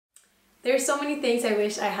There are so many things I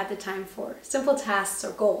wish I had the time for, simple tasks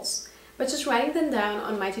or goals. But just writing them down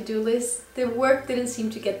on my to-do list, the work didn't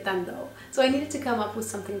seem to get done though. So I needed to come up with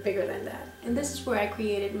something bigger than that. And this is where I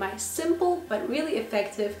created my simple but really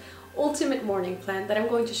effective ultimate morning plan that I'm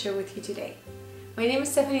going to share with you today. My name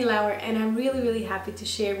is Stephanie Lauer and I'm really happy to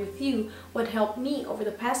share with you what helped me over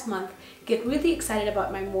the past month get really excited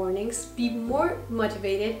about my mornings, be more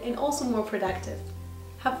motivated and also more productive.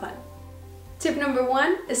 Have fun! Tip number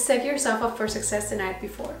 1 is set yourself up for success the night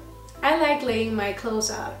before. I like laying my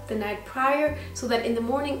clothes out the night prior so that in the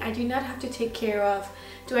morning I do not have to take care of,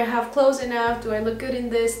 do I have clothes enough, do I look good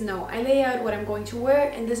in this? No, I lay out what I'm going to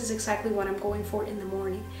wear and this is exactly what I'm going for in the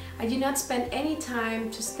morning. I do not spend any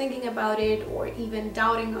time just thinking about it or even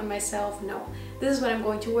doubting on myself. No, this is what I'm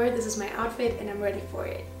going to wear, this is my outfit and I'm ready for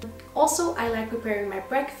it. Also, I like preparing my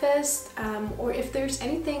breakfast or if there's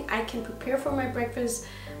anything I can prepare for my breakfast,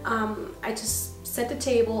 I just set the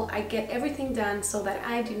table, I get everything done so that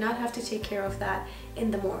I do not have to take care of that in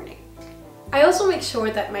the morning. I also make sure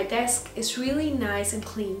that my desk is really nice and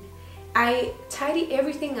clean. I tidy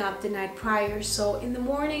everything up the night prior so in the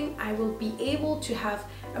morning I will be able to have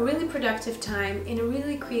a really productive time in a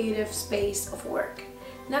really creative space of work.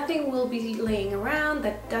 Nothing will be laying around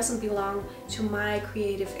that doesn't belong to my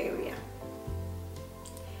creative area.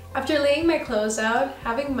 After laying my clothes out,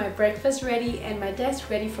 having my breakfast ready and my desk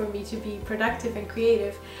ready for me to be productive and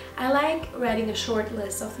creative, I like writing a short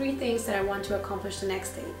list of 3 things that I want to accomplish the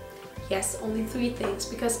next day. Yes, only 3 things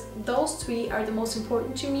because those 3 are the most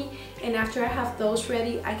important to me and after I have those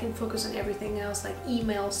ready, I can focus on everything else like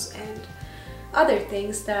emails and other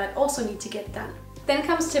things that also need to get done. Then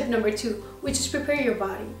comes tip number 2, which is prepare your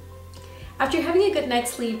body. After having a good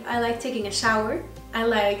night's sleep, I like taking a shower, I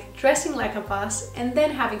like dressing like a boss and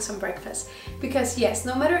then having some breakfast. Because yes,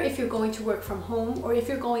 no matter if you're going to work from home or if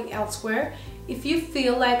you're going elsewhere, if you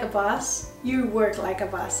feel like a boss, you work like a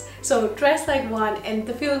boss. So dress like one and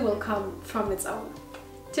the feeling will come from its own.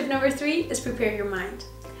 Tip number 3 is prepare your mind.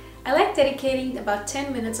 I like dedicating about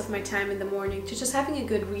 10 minutes of my time in the morning to just having a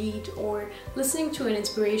good read or listening to an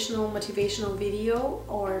inspirational, motivational video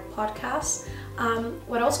or podcast.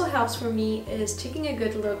 What also helps for me is taking a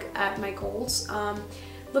good look at my goals.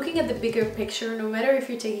 Looking at the bigger picture, no matter if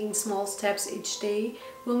you're taking small steps each day,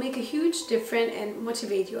 will make a huge difference and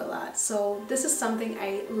motivate you a lot. So this is something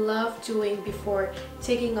I love doing before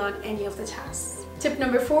taking on any of the tasks. Tip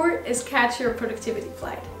number 4 is catch your productivity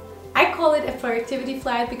flight. I call it a productivity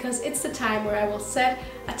flight because it's the time where I will set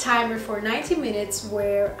a timer for 90 minutes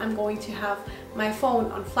where I'm going to have my phone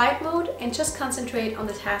on flight mode and just concentrate on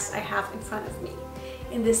the tasks I have in front of me.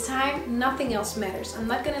 In this time, nothing else matters. I'm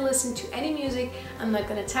not going to listen to any music, I'm not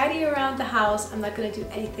going to tidy around the house, I'm not going to do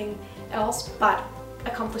anything else but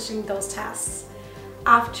accomplishing those tasks.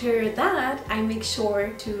 After that, I make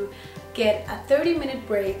sure to get a 30-minute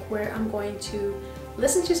break where I'm going to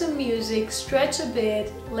listen to some music, stretch a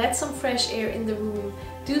bit, let some fresh air in the room,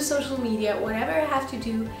 do social media, whatever I have to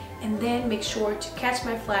do, and then make sure to catch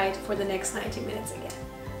my flight for the next 90 minutes again.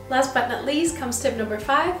 Last but not least comes tip number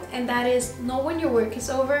 5, and that is know when your work is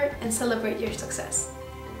over and celebrate your success.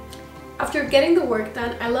 After getting the work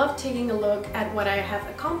done, I love taking a look at what I have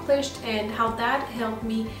accomplished and how that helped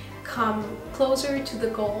me come closer to the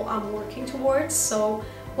goal I'm working towards. So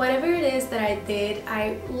whatever it is that I did,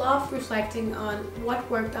 I love reflecting on what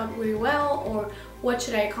worked out really well or what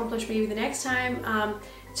should I accomplish maybe the next time.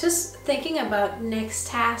 Just thinking about next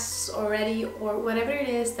tasks already or whatever it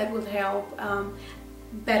is that will help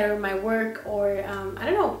better my work or I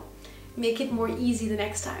don't know, make it more easy the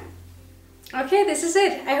next time. Okay, this is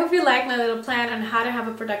it. I hope you like my little plan on how to have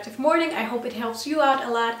a productive morning. I hope it helps you out a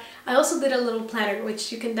lot. I also did a little planner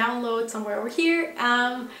which you can download somewhere over here.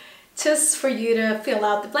 Just for you to fill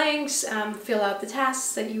out the blanks, fill out the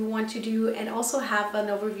tasks that you want to do and also have an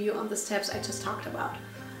overview on the steps I just talked about.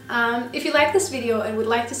 If you like this video and would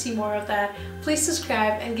like to see more of that, please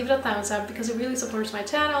subscribe and give it a thumbs up because it really supports my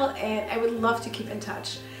channel and I would love to keep in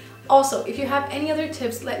touch. Also, if you have any other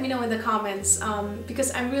tips, let me know in the comments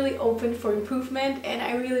because I'm really open for improvement and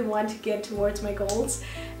I really want to get towards my goals.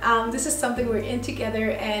 This is something we're in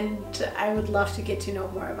together and I would love to get to know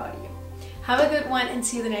more about you. Have a good one and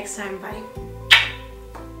see you the next time. Bye.